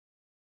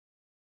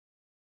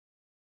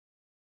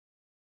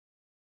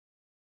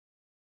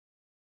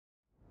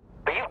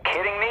Are you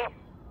kidding me?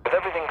 With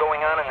everything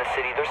going on in the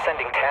city, they're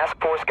sending task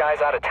force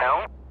guys out of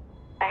town?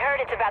 I heard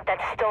it's about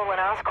that stolen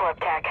Oscorp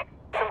tech.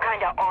 Some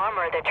kind of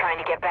armor they're trying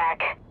to get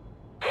back.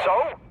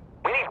 So?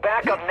 We need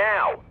backup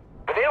now.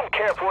 But they don't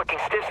care if working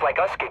stiffs like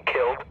us get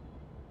killed.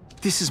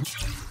 This is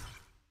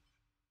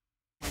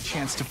a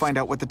chance to find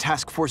out what the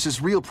task force's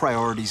real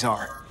priorities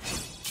are.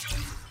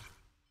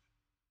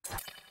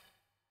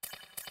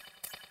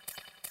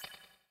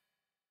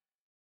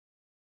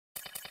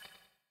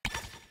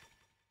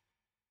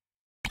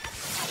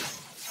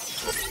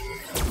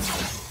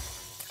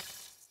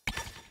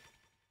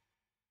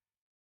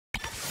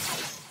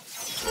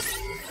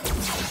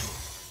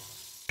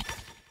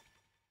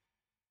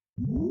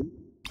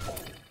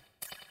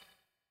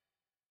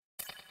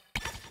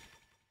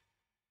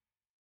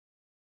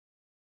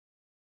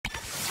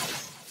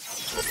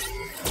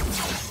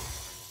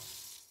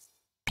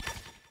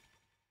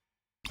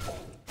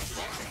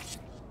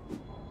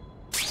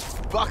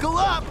 Buckle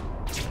up!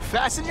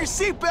 Fasten your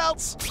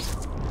seatbelts!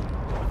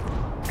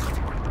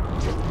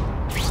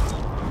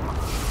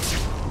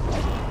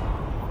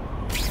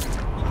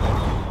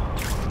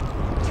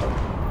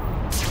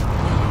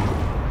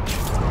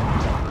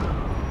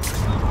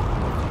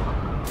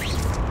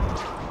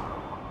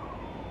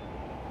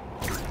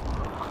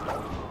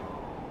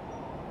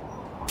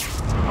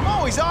 I'm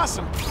always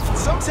awesome.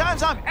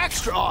 Sometimes I'm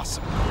extra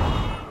awesome.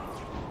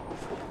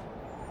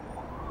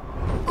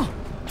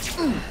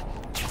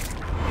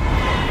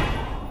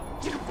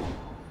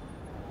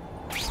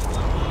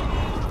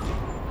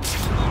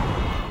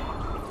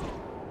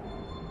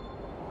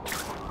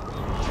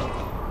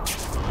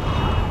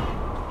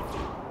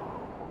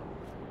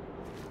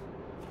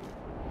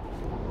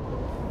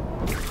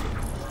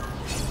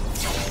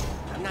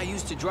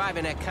 Used to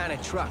driving that kind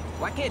of truck.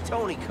 Why can't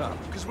Tony come?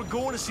 Because we're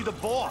going to see the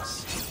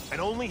boss. And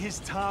only his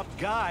top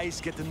guys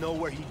get to know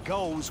where he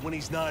goes when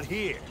he's not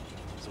here.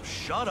 So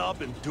shut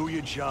up and do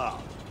your job.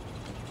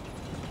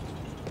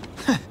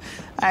 I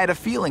had a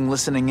feeling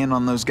listening in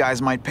on those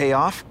guys might pay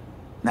off.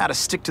 Now to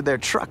stick to their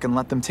truck and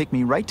let them take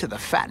me right to the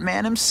fat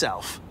man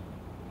himself.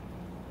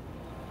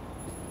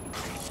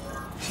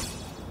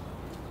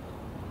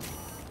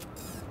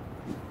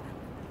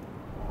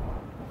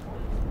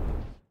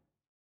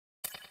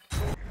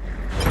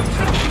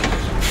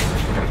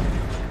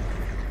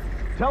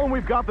 Tell him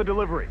we've got the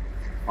delivery.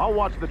 I'll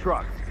watch the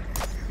truck.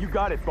 You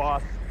got it,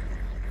 boss.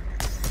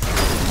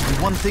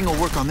 Only one thing will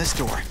work on this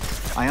door.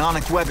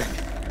 Ionic webbing.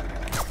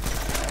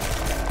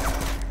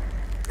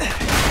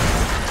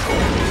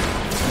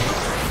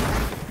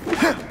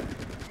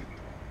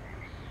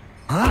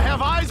 I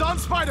have eyes on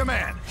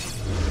Spider-Man!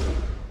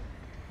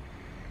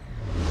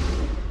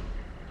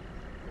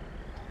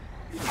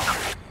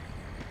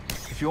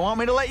 If you want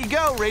me to let you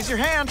go, raise your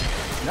hand.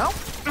 No?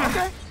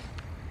 Okay.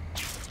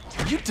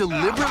 Are you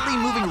deliberately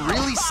moving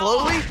really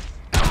slowly?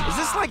 Is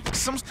this like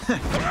some...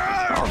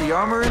 All the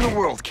armor in the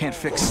world can't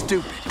fix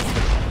stupid.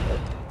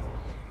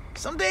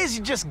 Some days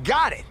you just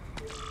got it.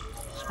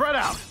 Spread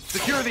out.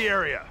 Secure the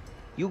area.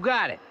 You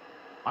got it.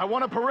 I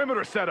want a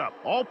perimeter set up.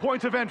 All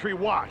points of entry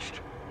watched.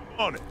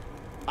 On it.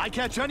 I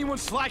catch anyone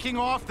slacking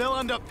off, they'll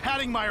end up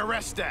padding my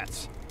arrest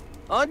stats.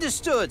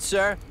 Understood,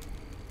 sir.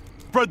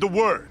 Spread the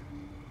word.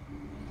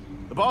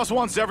 The boss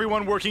wants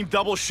everyone working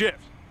double shift.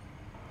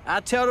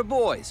 I'll tell the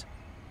boys.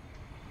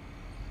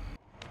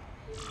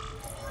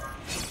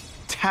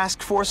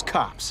 Task force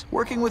cops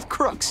working with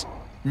crooks.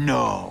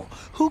 No,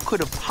 who could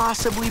have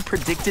possibly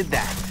predicted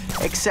that?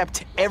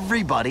 Except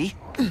everybody.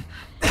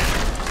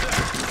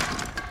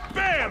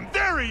 Bam!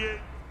 There he is!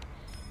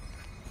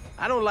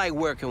 I don't like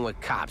working with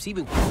cops,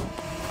 even...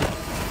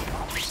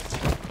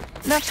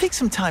 Now take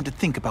some time to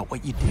think about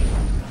what you did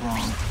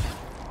wrong.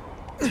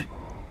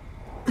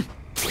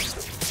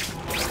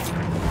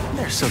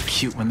 They're so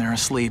cute when they're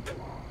asleep.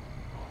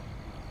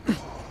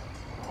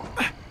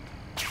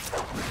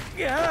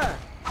 Yeah.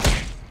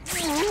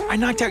 I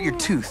knocked out your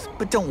tooth,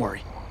 but don't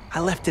worry. I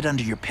left it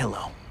under your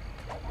pillow.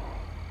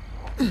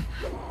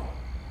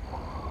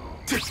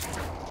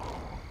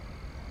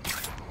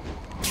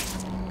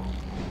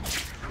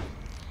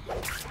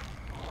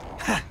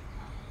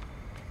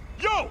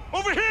 Yo,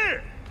 over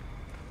here!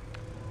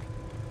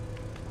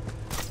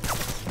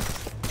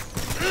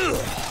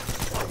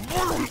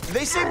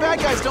 They say bad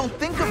guys don't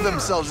think of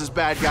themselves as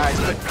bad guys,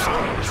 but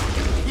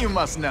you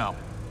must know.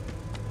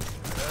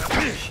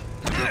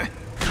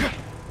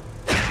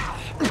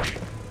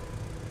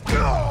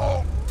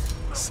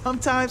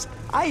 Sometimes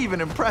I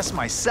even impress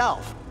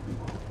myself.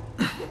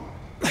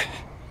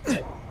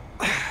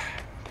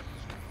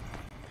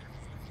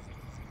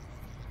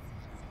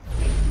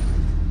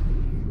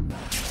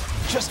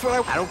 Just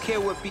what I don't care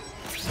what be...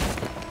 It's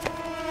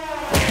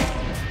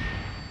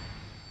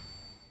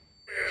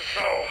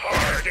so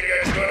hard to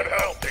get good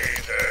help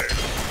these days.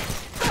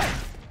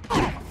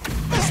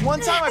 This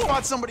one time I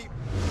fought somebody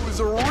who was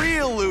a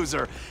real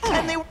loser,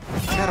 and they...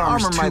 That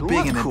armor might be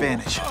an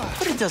advantage,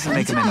 but it doesn't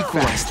make them any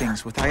fast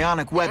things with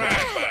ionic webbing.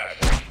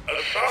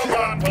 Assault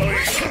on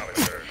police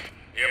officers.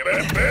 You've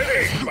been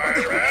busy,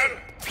 Spider-Man.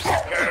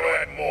 Gotta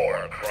add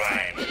more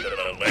crimes to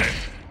the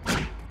list.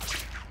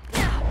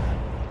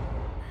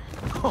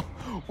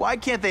 Why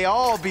can't they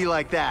all be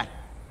like that?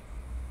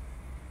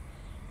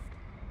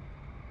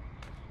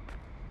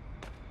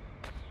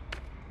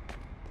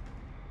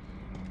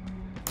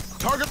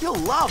 Target. You'll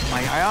love my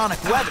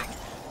ionic webbing.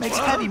 Makes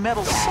heavy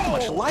metals so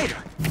much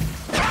lighter.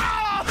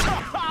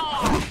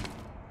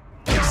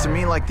 Seems to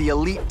me like the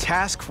elite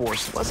task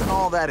force wasn't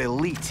all that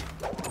elite.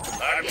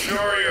 I'm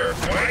sure you're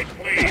quite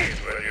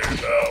pleased with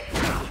yourself,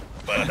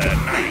 but the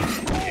night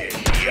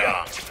is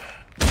young.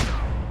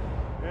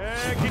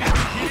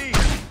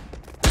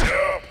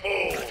 You're a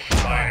fool,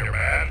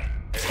 Spider-Man.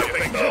 If you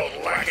think those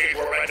lackeys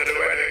were meant to do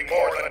anything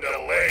more than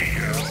delay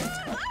you.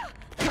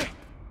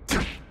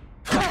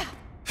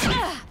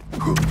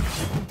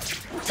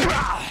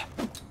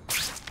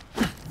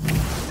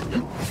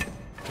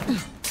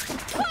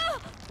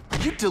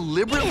 Are you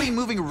deliberately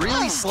moving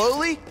really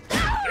slowly? Do you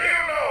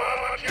know how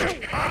much you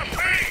cost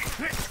me?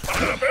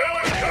 The bill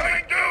is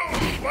coming due,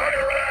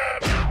 Spider-Man!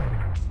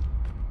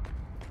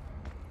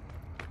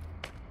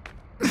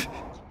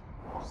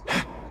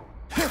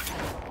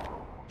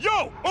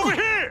 Yo, over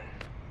here!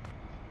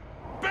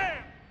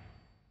 Bam!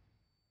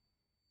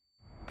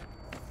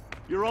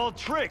 You're all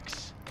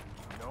tricks.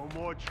 No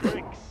more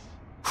tricks.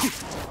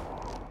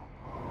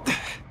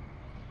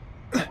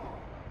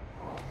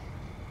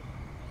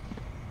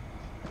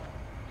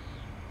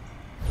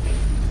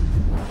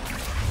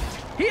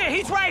 Here,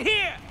 he's right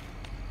here!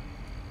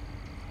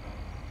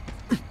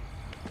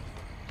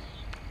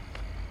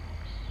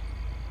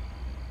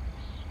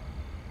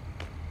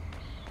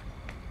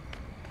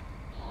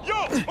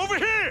 Yo, over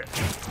here!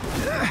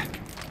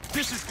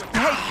 This is good.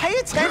 Hey, pay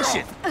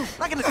attention!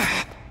 Not gonna...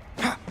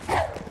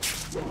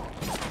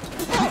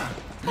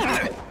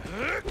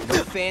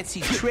 No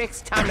fancy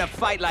tricks, time to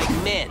fight like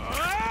men.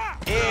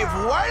 Et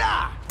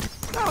voila!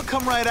 That'll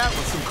come right out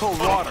with some cold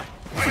water.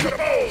 I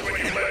suppose when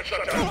you live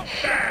such a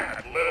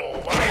sad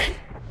little life,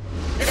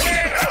 you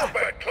can't help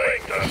but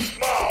cling to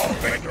small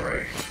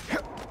victories.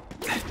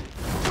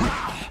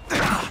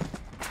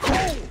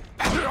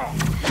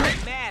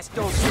 Mask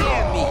don't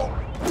scare me.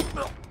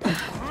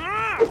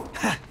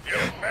 You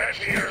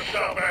fancy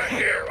yourself a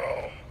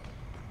hero.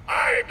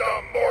 I've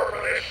done more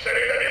for this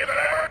city than you could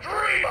ever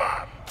dream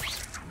of.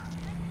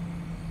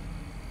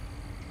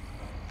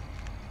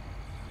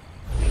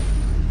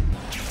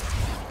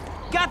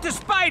 Got the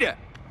spider!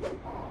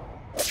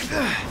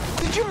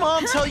 Did your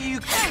mom tell you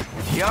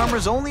the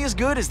armor's only as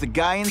good as the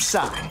guy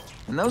inside?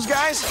 And those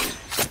guys?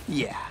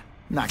 Yeah,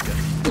 not good.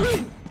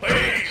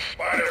 Please,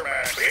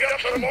 Spider-Man, beat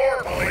up some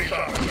more police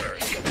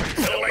officers.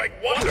 It'll make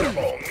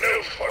wonderful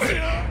news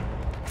footage.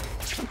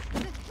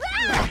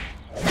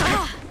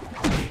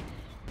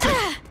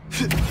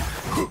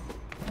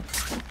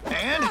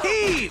 And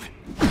heave!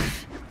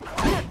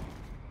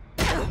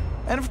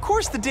 And of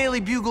course the Daily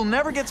Bugle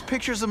never gets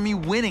pictures of me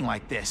winning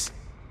like this.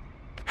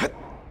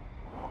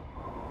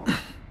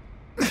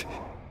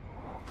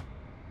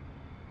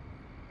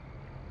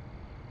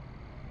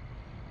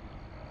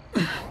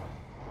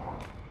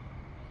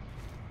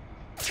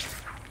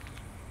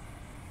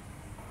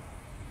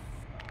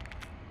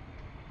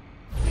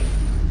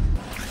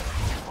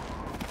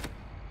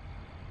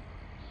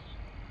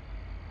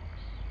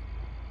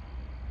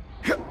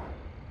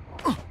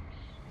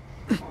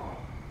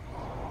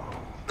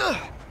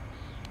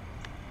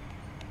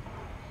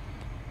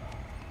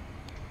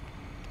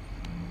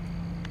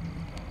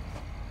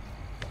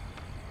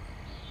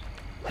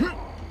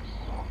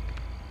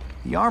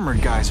 The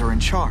armored guys are in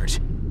charge.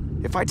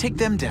 If I take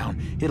them down,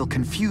 it'll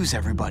confuse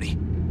everybody.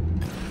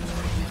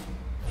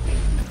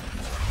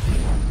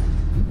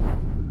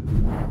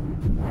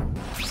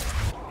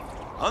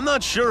 I'm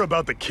not sure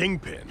about the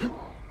Kingpin.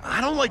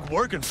 I don't like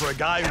working for a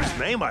guy whose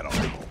name I don't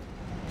know.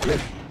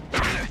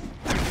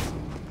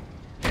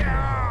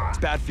 It's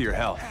bad for your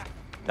health.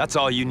 That's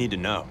all you need to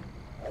know.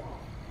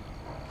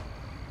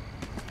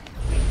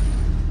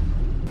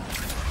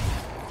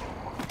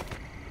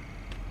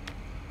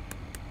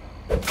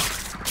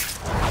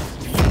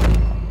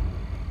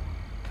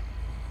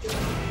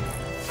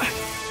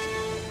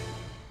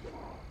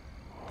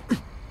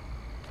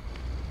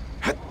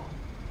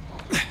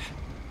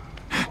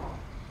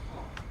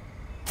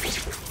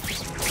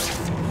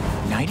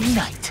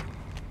 Nighty-night.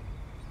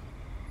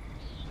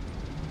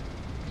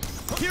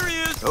 Here he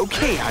is!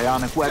 Okay,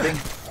 ionic webbing.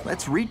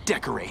 Let's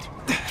redecorate.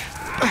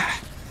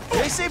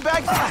 They say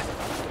back...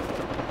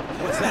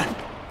 What's that?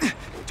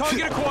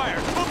 Target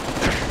acquired!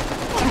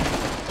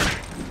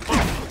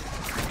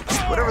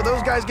 Whatever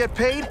those guys get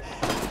paid,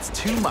 it's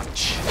too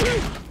much.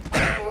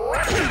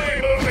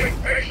 Rapidly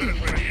moving patience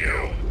with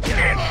you,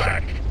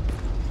 insect.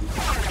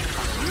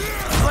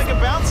 It's like a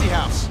bouncy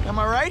house, am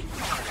I right?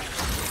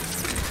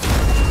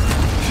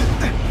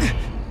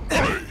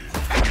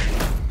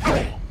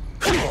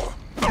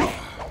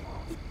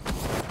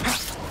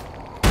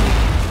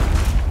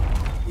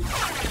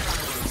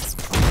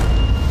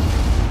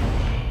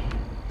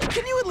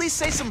 Can you at least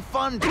say some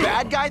fun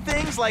bad guy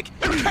things like,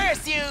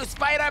 "Curse you,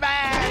 Spider-Man!"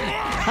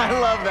 I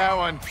love that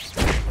one.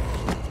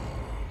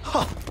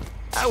 Huh,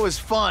 that was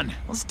fun.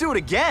 Let's do it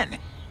again.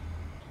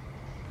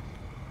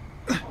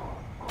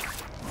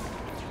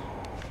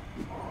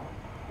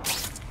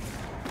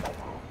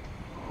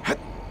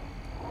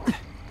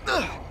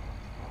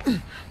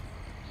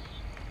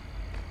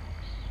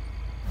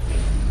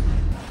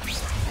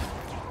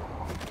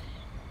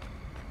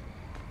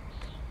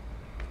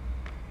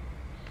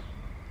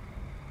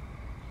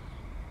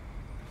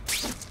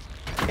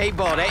 Hey,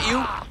 ball, that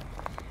you?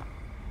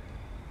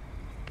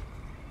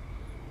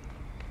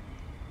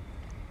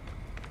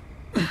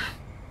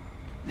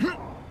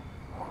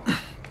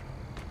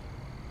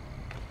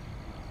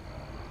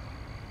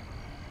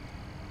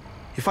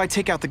 If I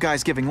take out the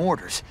guys giving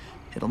orders,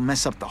 it'll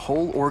mess up the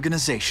whole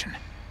organization.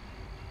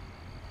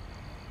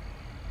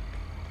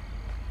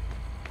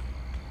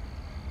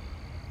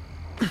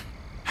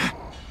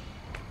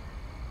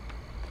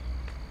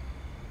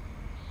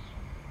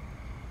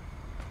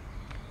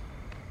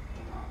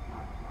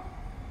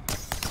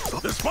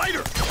 The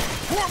spider!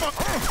 Form up!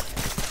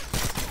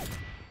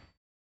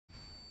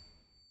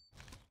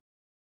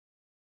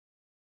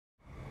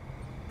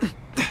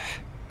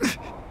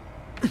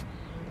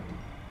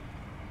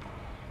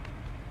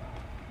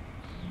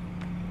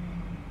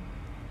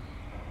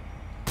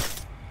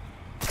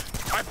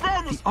 I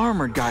found The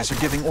armored guys are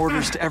giving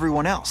orders to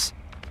everyone else.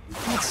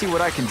 Let's see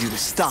what I can do to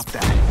stop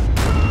that.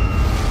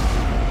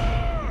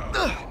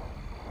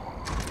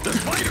 the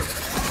spider!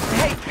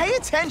 Hey, pay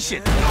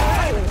attention!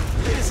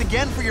 Do this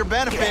again for your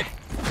benefit.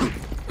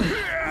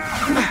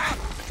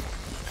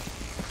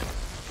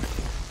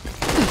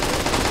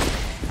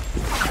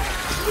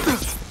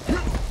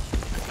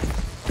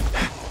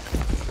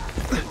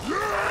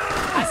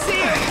 I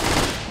see it!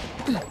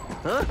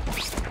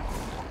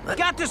 Huh?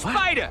 Got the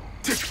spider!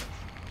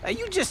 Now,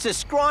 you just a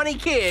scrawny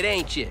kid,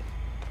 ain't you?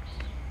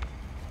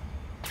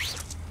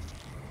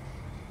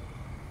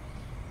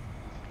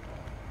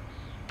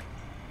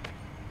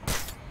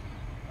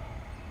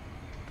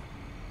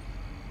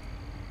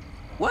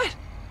 What?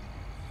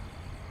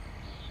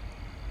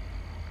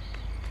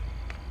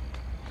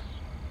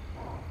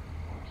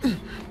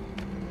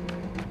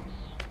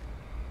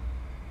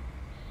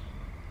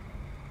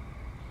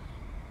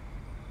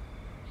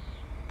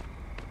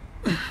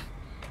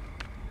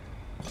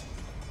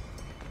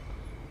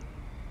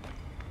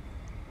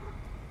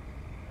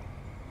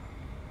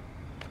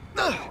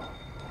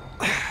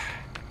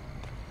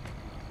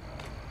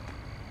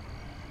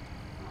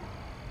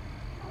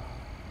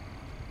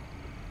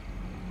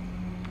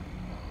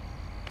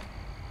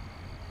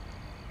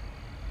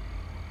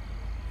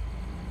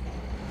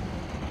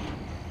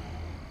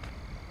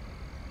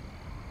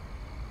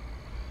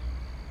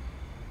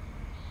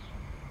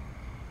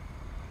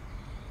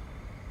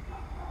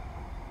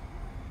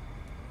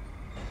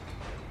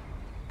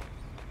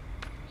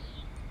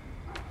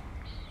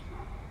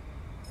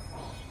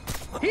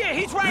 Here,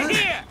 he's right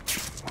here!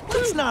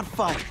 Let's not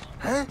fight.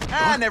 Huh?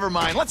 Ah, never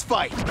mind. Let's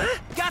fight.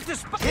 Got the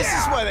spider! This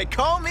is why they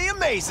call me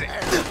amazing.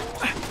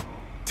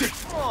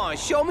 Come on,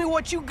 show me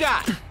what you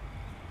got.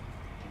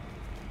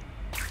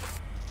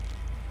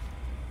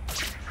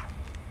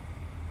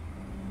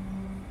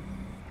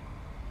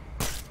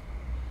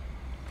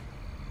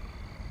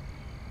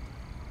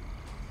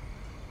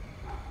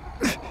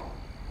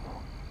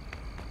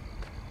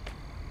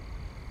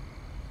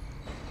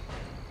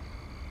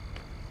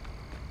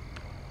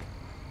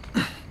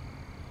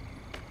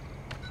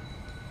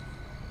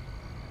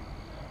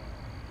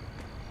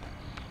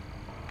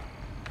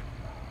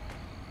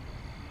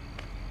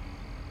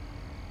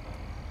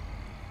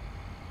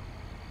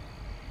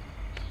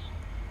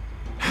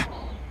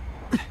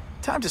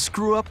 Time to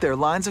screw up their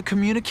lines of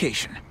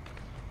communication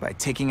by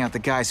taking out the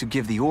guys who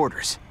give the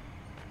orders.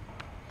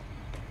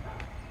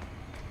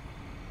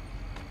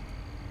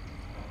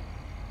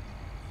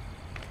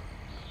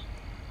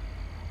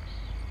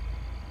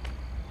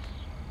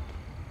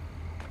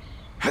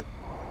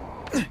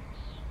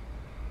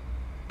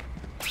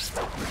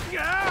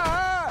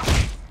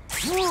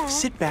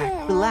 Sit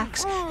back,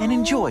 relax, and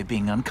enjoy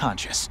being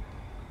unconscious.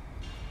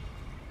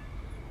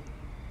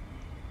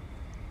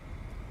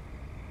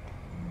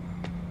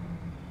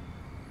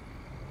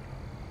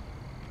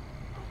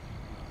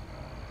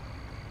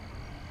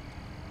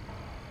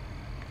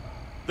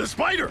 The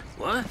spider!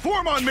 What?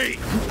 Form on me!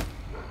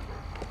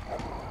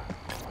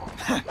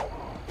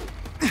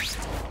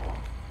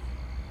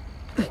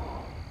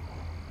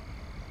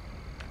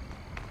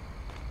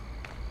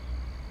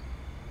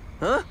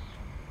 Huh?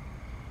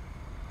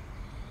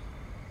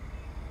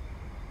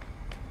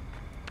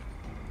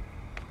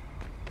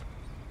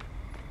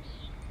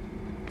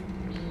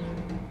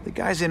 The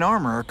guys in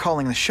armor are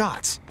calling the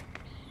shots,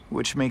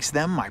 which makes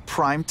them my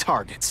prime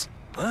targets.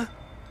 Huh?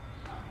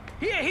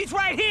 Here, he's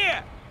right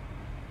here!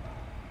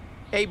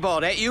 Hey,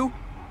 ball, that you?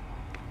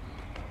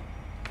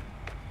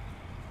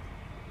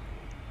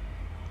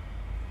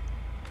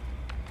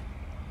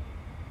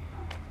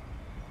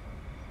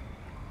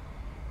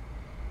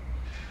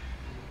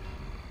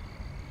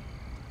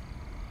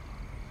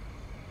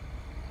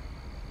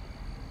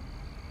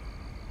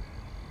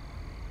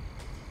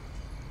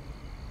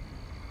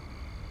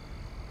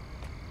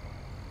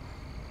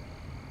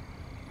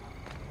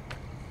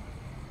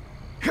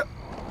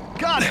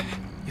 Got him!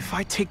 If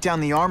I take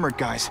down the armored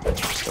guys,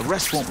 the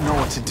rest won't know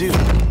what to do.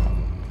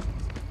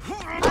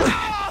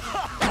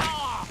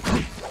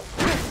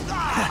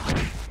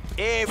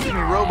 Give me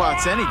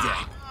robots any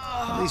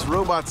day. These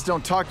robots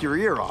don't talk your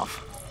ear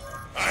off.